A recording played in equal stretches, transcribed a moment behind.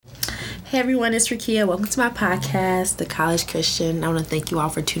Hey everyone, it's Rekeia. Welcome to my podcast, The College Christian. I want to thank you all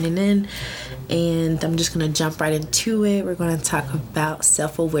for tuning in, and I'm just going to jump right into it. We're going to talk about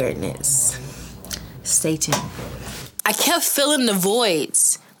self-awareness. Stay tuned. I kept filling the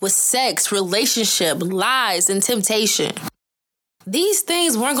voids with sex, relationship, lies, and temptation. These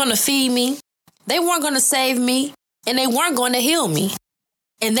things weren't going to feed me, they weren't going to save me, and they weren't going to heal me,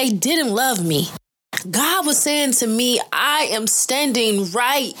 and they didn't love me. God was saying to me, I am standing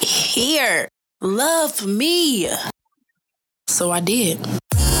right here. Love me. So I did.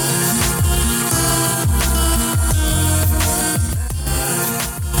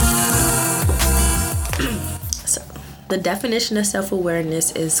 So, the definition of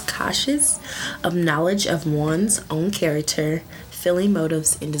self-awareness is cautious of knowledge of one's own character, feeling,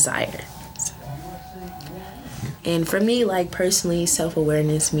 motives, and desire. And for me, personally,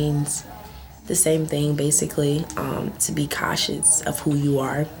 self-awareness means the same thing, basically, to be cautious of who you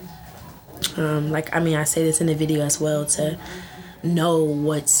are. I say this in the video as well, to know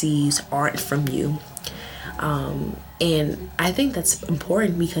what seeds aren't from you. And I think that's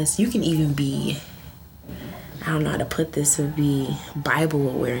important because you can even be, I don't know how to put this, would be Bible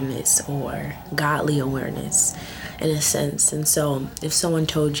awareness or godly awareness in a sense. And so if someone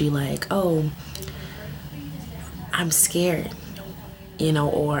told you oh, I'm scared,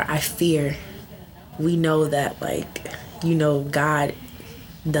 or I fear, we know that God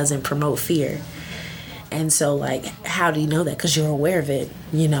doesn't promote fear. And so how do you know that? Because you're aware of it,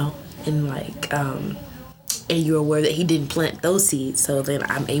 and and you're aware that he didn't plant those seeds. So then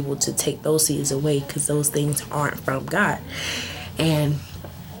I'm able to take those seeds away because those things aren't from God. And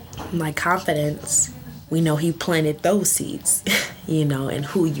confidence, we know he planted those seeds, and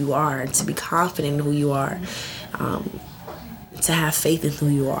who you are, to be confident in who you are, to have faith in who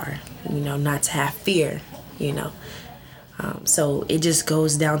you are, not to have fear, so it just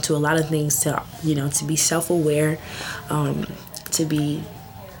goes down to a lot of things to be self-aware, to be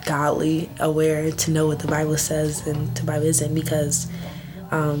godly aware, to know what the Bible says and the Bible isn't, because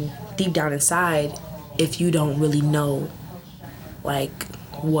deep down inside, if you don't really know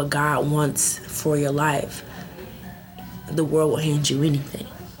what God wants for your life, the world will hand you anything.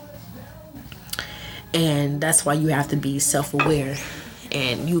 And that's why you have to be self-aware.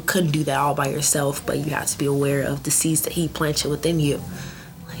 And you couldn't do that all by yourself, but you have to be aware of the seeds that he planted within you.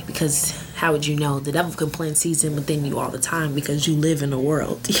 Because how would you know? The devil can plant seeds within you all the time because you live in a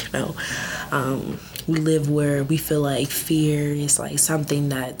world, we live where we feel like fear is something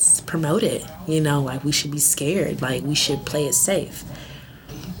that's promoted, we should be scared, we should play it safe.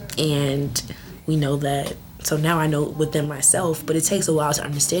 And we know that. So now I know within myself, but it takes a while to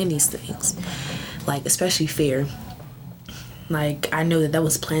understand these things. Especially fear. I know that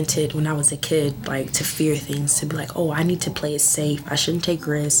was planted when I was a kid, to fear things, to be oh, I need to play it safe. I shouldn't take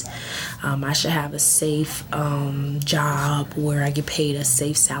risks. I should have a safe job where I get paid a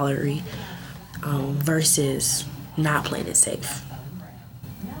safe salary, versus not playing it safe.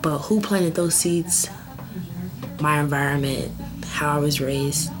 But who planted those seeds? My environment, how I was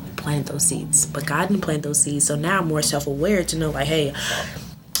raised, planted those seeds. But God didn't plant those seeds. So now I'm more self-aware to know hey,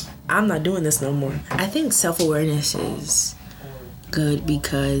 I'm not doing this no more. I think self-awareness is good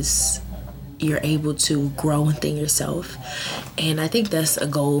because you're able to grow within yourself. And I think that's a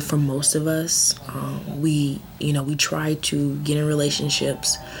goal for most of us. We try to get in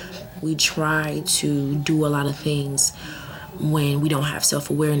relationships. We try to do a lot of things when we don't have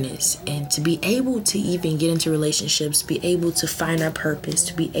self-awareness. And to be able to even get into relationships, be able to find our purpose,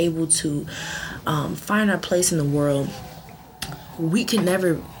 to be able to find our place in the world, we can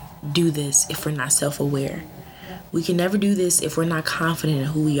never do this if we're not self-aware. We can never do this if we're not confident in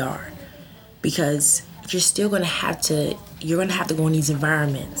who we are, because you're going to have to go in these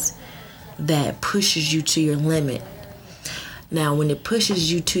environments that pushes you to your limit. Now, when it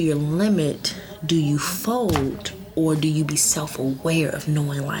pushes you to your limit, do you fold, or do you be self-aware of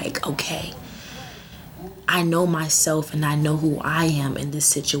knowing okay, I know myself and I know who I am in this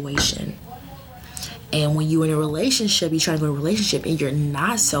situation? And when you're in a relationship, you're trying to go in a relationship and you're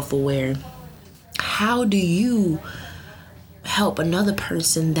not self-aware, how do you help another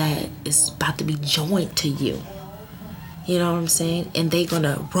person that is about to be joined to you? You know what I'm saying? And they're going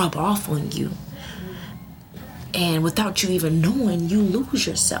to rub off on you. And without you even knowing, you lose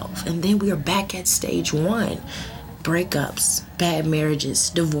yourself. And then we are back at stage one. Breakups, bad marriages,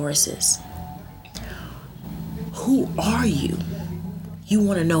 divorces. Who are you? You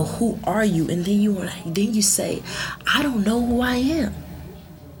want to know who are you, and then you say, I don't know who I am.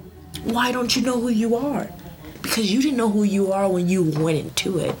 Why don't you know who you are? Because you didn't know who you are when you went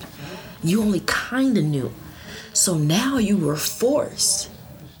into it. You only kind of knew. So now you were forced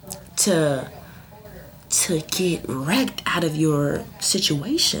to get wrecked out of your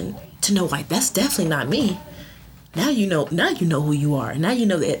situation, to know like that's definitely not me. Now you know who you are. Now you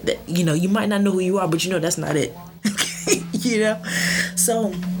know that you might not know who you are, but that's not it.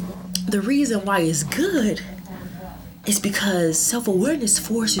 So the reason why it's good is because self-awareness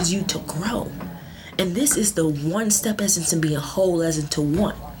forces you to grow. And this is the one step essence in being whole as into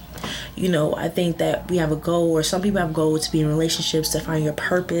one. I think that we have a goal, or some people have a goal to be in relationships, to find your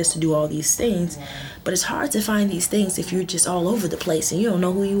purpose, to do all these things. But it's hard to find these things if you're just all over the place and you don't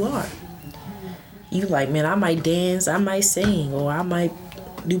know who you are. You like, man, I might dance, I might sing, or I might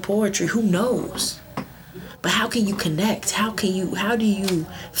do poetry. Who knows? But how can you connect? How do you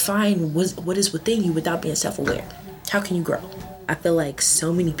find what is within you without being self-aware? How can you grow? I feel like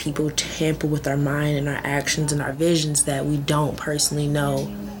so many people tamper with our mind and our actions and our visions that we don't personally know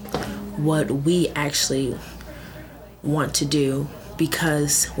what we actually want to do,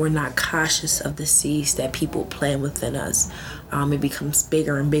 because we're not cautious of the seeds that people plant within us. It becomes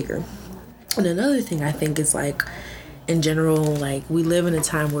bigger and bigger. And another thing I think is like, in general, like we live in a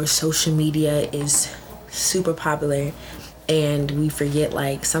time where social media is super popular, and we forget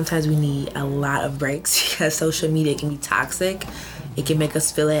like sometimes we need a lot of breaks because social media can be toxic. It can make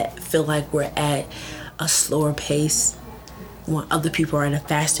us feel like we're at a slower pace when other people are at a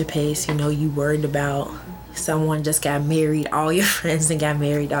faster pace. You worried about someone just got married, all your friends got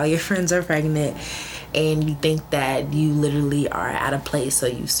married, all your friends are pregnant, and you think that you literally are out of place. So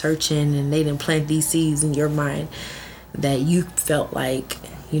you searching, and they didn't plant these seeds in your mind that you felt like,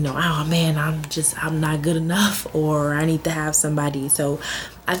 oh man, I'm not good enough, or I need to have somebody. So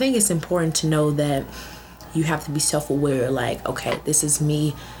I think it's important to know that you have to be self-aware, like, okay, this is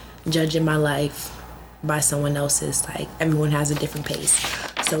me judging my life by someone else's. Like, everyone has a different pace.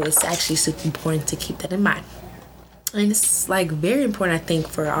 So it's actually super important to keep that in mind. And it's like very important, I think,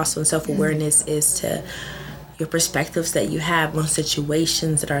 for also self-awareness is to your perspectives that you have on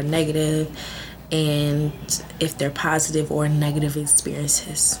situations that are negative, and if they're positive or negative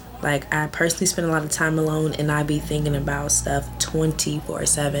experiences. Like, I personally spend a lot of time alone, and I be thinking about stuff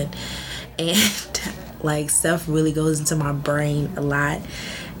 24/7, and like stuff really goes into my brain a lot,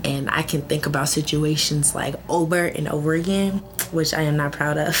 and I can think about situations like over and over again, which I am not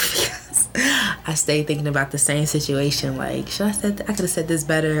proud of because I stay thinking about the same situation. Like, I could have said this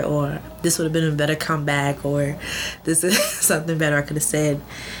better, or this would have been a better comeback, or this is something better I could have said.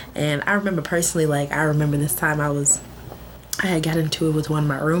 And I remember personally, like, I remember this time I had got into it with one of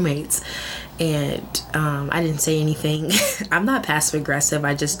my roommates, and I didn't say anything. I'm not passive aggressive.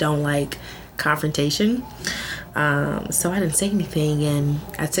 I just don't like confrontation. So I didn't say anything, and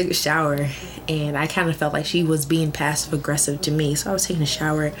I took a shower, and I kind of felt like she was being passive aggressive to me. So I was taking a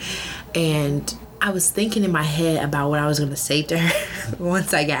shower, and I was thinking in my head about what I was going to say to her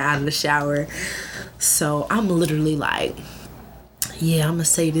once I got out of the shower. So I'm literally like, yeah, I'm going to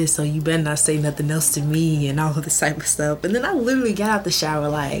say this, so you better not say nothing else to me, and all of this type of stuff. And then I literally got out the shower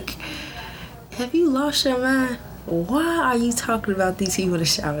like, have you lost your mind? Why are you talking about these people in the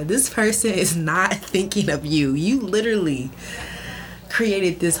shower? This person is not thinking of you. You literally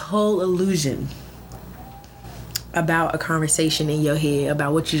created this whole illusion about a conversation in your head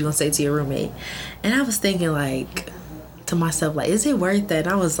about what you're going to say to your roommate. And I was thinking like to myself, like, is it worth that?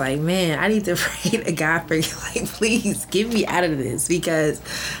 And I was like, man, I need to pray to God for you. Like, please get me out of this, because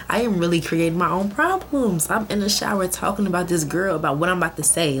I am really creating my own problems. I'm in the shower talking about this girl, about what I'm about to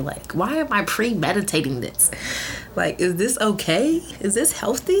say. Like, why am I premeditating this? Like, is this okay? Is this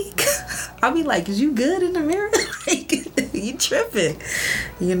healthy? I'll be like, is you good in the mirror? Like, you tripping?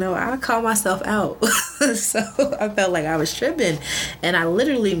 I call myself out. So I felt like I was tripping. And I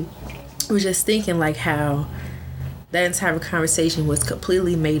literally was just thinking like how that entire conversation was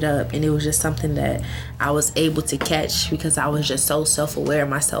completely made up, and it was just something that I was able to catch because I was just so self-aware of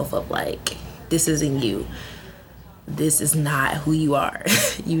myself, of like, this isn't you. This is not who you are.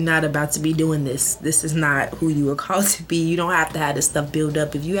 You're not about to be doing this. This is not who you were called to be. You don't have to have this stuff build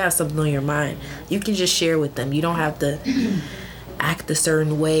up. If you have something on your mind, you can just share with them. You don't have to act a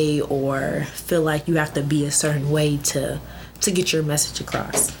certain way or feel like you have to be a certain way to get your message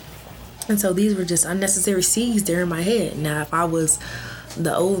across. And so these were just unnecessary seeds there in my head. Now, if I was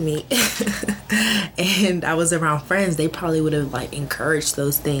the old me and I was around friends, they probably would have like encouraged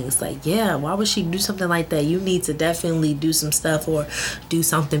those things. Like, yeah, why would she do something like that? You need to definitely do some stuff or do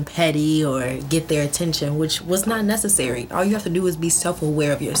something petty or get their attention, which was not necessary. All you have to do is be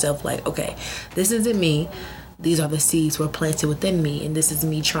self-aware of yourself. Like, okay, this isn't me. These are the seeds were planted within me, and this is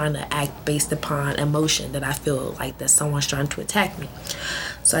me trying to act based upon emotion that I feel like that someone's trying to attack me.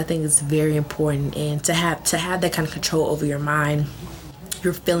 So I think it's very important, and to have that kind of control over your mind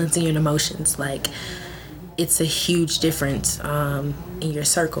your feelings and your emotions. Like, it's a huge difference in your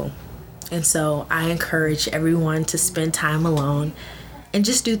circle. And so I encourage everyone to spend time alone and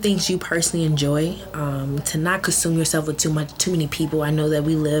just do things you personally enjoy, to not consume yourself with too many people. I know that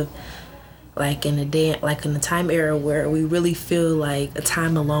we live like in a time era where we really feel like a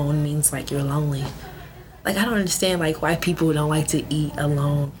time alone means like you're lonely. Like, I don't understand like why people don't like to eat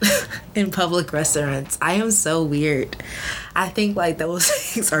alone in public restaurants. I am so weird. I think like those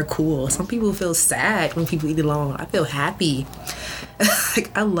things are cool. Some people feel sad when people eat alone. I feel happy.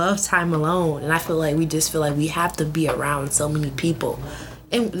 Like, I love time alone, and I feel like we have to be around so many people.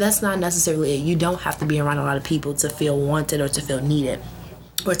 And that's not necessarily it. You don't have to be around a lot of people to feel wanted or to feel needed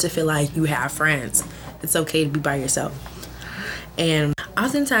or to feel like you have friends. It's okay to be by yourself. And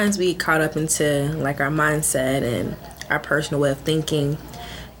oftentimes we get caught up into like our mindset and our personal way of thinking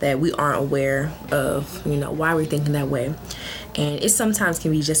that we aren't aware of, why we're thinking that way. And it sometimes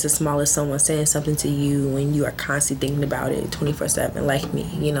can be just as small as someone saying something to you and you are constantly thinking about it 24/7, like me.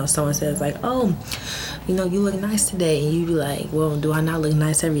 Someone says like, oh, you look nice today. And you be like, well, do I not look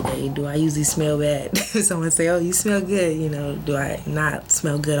nice every day? Do I usually smell bad? Someone say, oh, you smell good. Do I not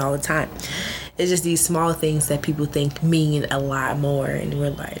smell good all the time? It's just these small things that people think mean a lot more. And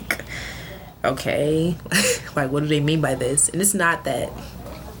we're like, okay, like, what do they mean by this? And it's not that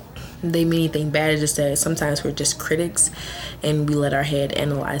they mean anything bad. It's just that sometimes we're just critics and we let our head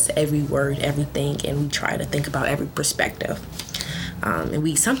analyze every word, everything, and we try to think about every perspective. And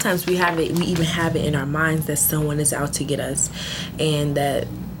we even have it in our minds that someone is out to get us, and that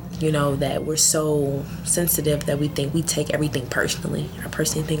that we're so sensitive that we think we take everything personally. I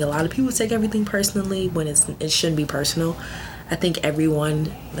personally think a lot of people take everything personally when it shouldn't be personal. I think let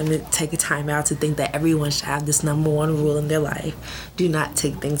me take a time out to think that everyone should have this number one rule in their life: do not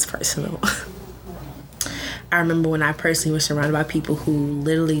take things personal. I remember when I personally was surrounded by people who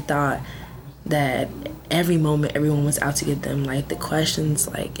literally thought that every moment everyone was out to get them. Like, the questions,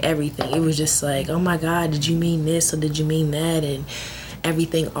 like everything, it was just like, oh my God, did you mean this or did you mean that? And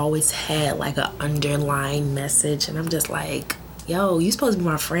everything always had like an underlying message. And I'm just like, yo, you supposed to be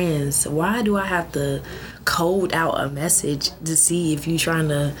my friends. Why do I have to code out a message to see if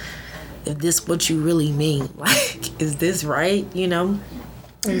this what you really mean? Like, is this right?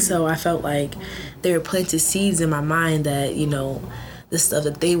 And so I felt like there were planted seeds in my mind that, the stuff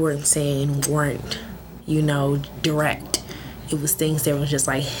that they weren't saying weren't, direct. It was things that were just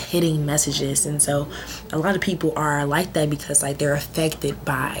like hitting messages. And so a lot of people are like that because like they're affected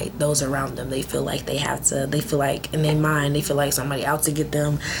by those around them. They feel like in their mind, they feel like somebody out to get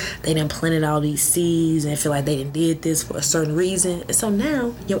them. They done planted all these seeds and feel like they done did this for a certain reason. And so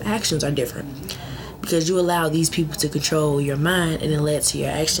now your actions are different because you allow these people to control your mind, and it led to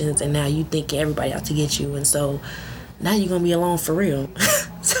your actions. And now you think everybody out to get you. And so now you're going to be alone for real.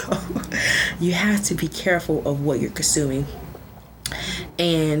 So you have to be careful of what you're consuming.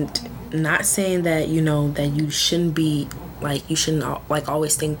 And not saying that, that you shouldn't be, like, you shouldn't, like,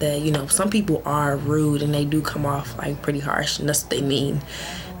 always think that, some people are rude and they do come off, like, pretty harsh. And that's what they mean.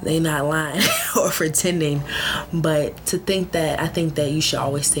 They not lying or pretending. But I think that you should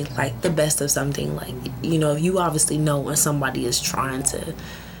always think, like, the best of something. Like, you obviously know when somebody is trying to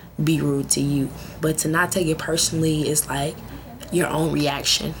be rude to you. But to not take it personally is, like, your own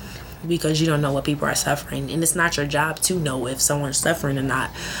reaction, because you don't know what people are suffering. And it's not your job to know if someone's suffering or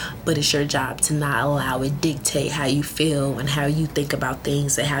not, but it's your job to not allow it dictate how you feel and how you think about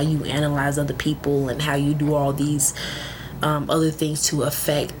things and how you analyze other people and how you do all these other things to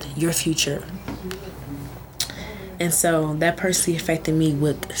affect your future. And so that personally affected me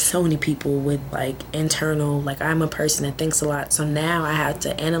with so many people with like internal, like, I'm a person that thinks a lot. So now I have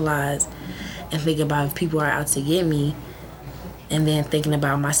to analyze and think about if people are out to get me, and then thinking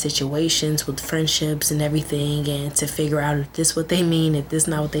about my situations with friendships and everything, and to figure out if this what they mean, if this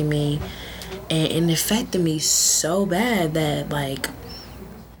not what they mean. And it affected me so bad that, like,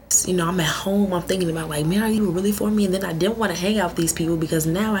 I'm at home, I'm thinking about, like, man, are you really for me? And then I didn't want to hang out with these people because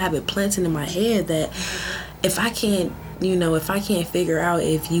now I have it planted in my head that if I can't figure out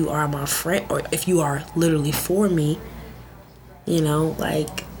if you are my friend or if you are literally for me,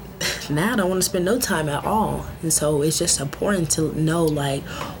 like, now I don't want to spend no time at all. And so it's just important to know, like,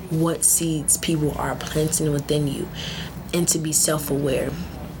 what seeds people are planting within you and to be self-aware.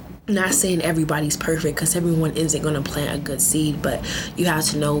 Not saying everybody's perfect, because everyone isn't going to plant a good seed, but you have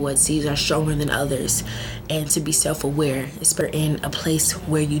to know what seeds are stronger than others and to be self-aware, especially in a place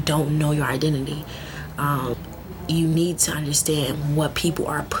where you don't know your identity. you need to understand what people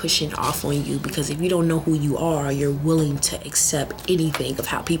are pushing off on you, because if you don't know who you are, you're willing to accept anything of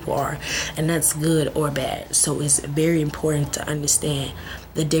how people are, and that's good or bad. So it's very important to understand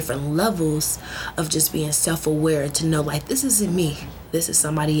the different levels of just being self-aware, to know like, this isn't me, this is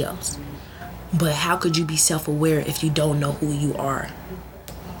somebody else. But how could you be self-aware if you don't know who you are?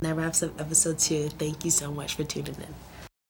 That wraps up episode 2. Thank you so much for tuning in.